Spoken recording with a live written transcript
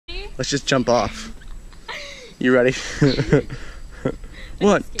Let's just jump off. You ready?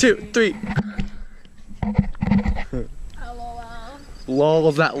 1, 2, 3.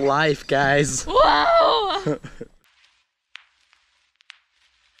 Lol, that life, guys. Whoa!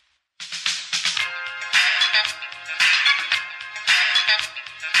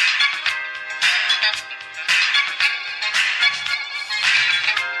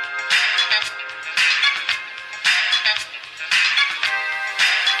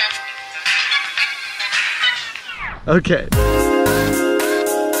 Okay.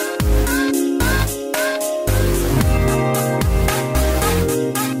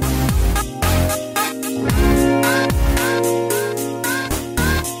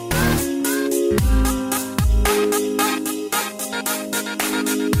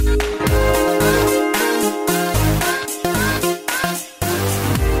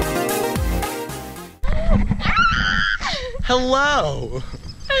 Hello!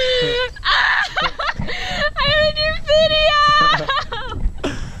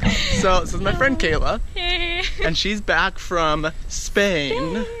 So this is my friend Kayla. Hey. And she's back from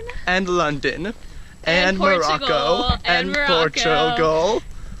Spain. And London and Morocco and Portugal.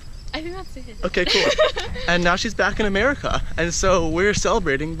 I think that's it. Okay, cool. And now she's back in America. And so we're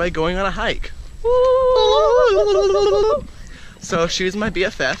celebrating by going on a hike. So she's my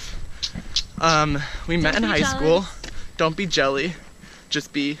BFF. We met in high school. Don't be jelly,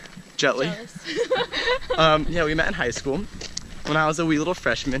 just be jelly. Yeah, we met in high school when I was a wee little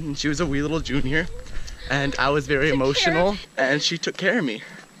freshman and she was a wee little junior, and I was very emotional and she took care of me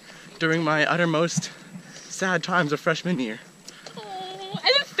during my uttermost sad times of freshman year. Oh, and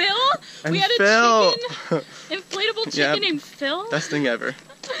then Phil? And we had Phil. A chicken, inflatable chicken named Phil? Best thing ever.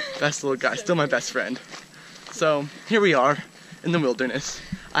 Best little guy, still my best friend. So here we are in the wilderness.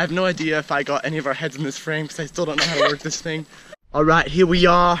 I have no idea if I got any of our heads in this frame because I still don't know how to work this thing. Alright, here we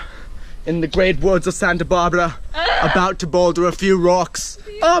are in the great woods of Santa Barbara, about to boulder a few rocks.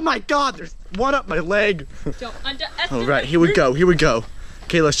 Oh my god, there's one up my leg. Don't underestimate. Alright, here we go, here we go.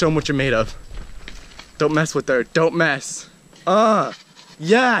 Kayla, show them what you're made of. Don't mess with her, don't mess.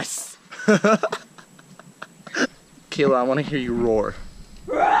 Yes! Kayla, I want to hear you roar.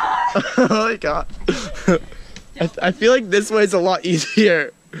 Oh my god. I feel like this way's a lot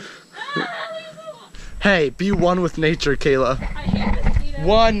easier. Hey, be one with nature, Kayla. I hate mosquitoes.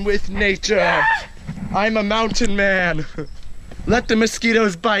 One with nature. I'm a mountain man. Let the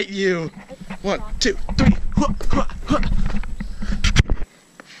mosquitoes bite you. 1, 2, 3.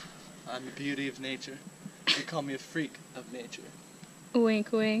 I'm the beauty of nature. They call me a freak of nature.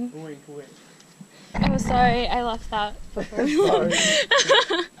 Wink, wink. Wink, wink. Oh, sorry, I left that before. Sorry.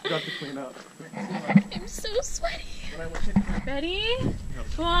 Got to clean up. I'm so sweaty. When I went in- Ready?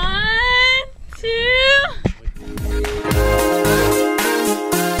 1, 2.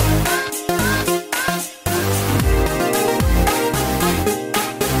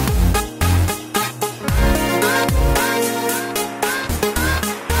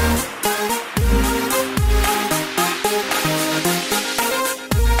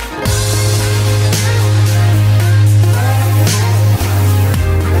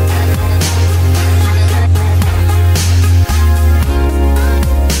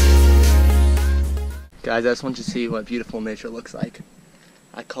 Guys, I just want you to see what beautiful nature looks like.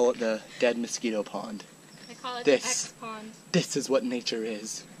 I call it the dead mosquito pond. I call it This. the X-pond. This is what nature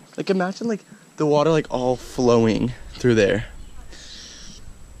is. Like, imagine like the water like all flowing through there.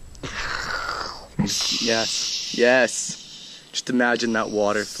 Yes, yes. Just imagine that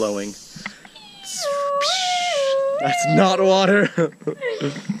water flowing. That's not water.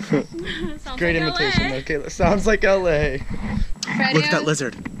 Great like imitation, LA. okay? Sounds like LA. Ready? Look at that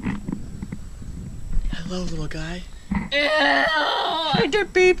lizard. Hello, little guy. Ew. They're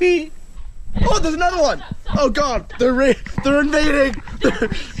baby. Oh, there's another one. Oh God, they're invading.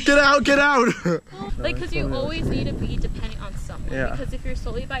 Get out, get out. Like, because you always need to be dependent on someone. Yeah. Because if you're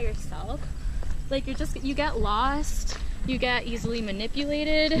solely by yourself, like you get lost, you get easily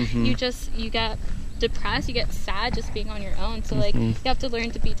manipulated, you get depressed, you get sad just being on your own. So like you have to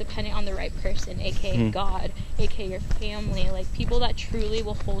learn to be dependent on the right person, aka God, aka your family, like people that truly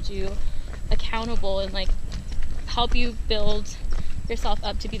will hold you accountable and like help you build yourself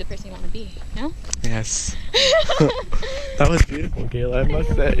up to be the person you want to be, you know? Yes. That was beautiful, Kayla, I must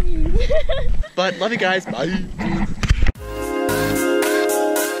say. But love you guys. Bye.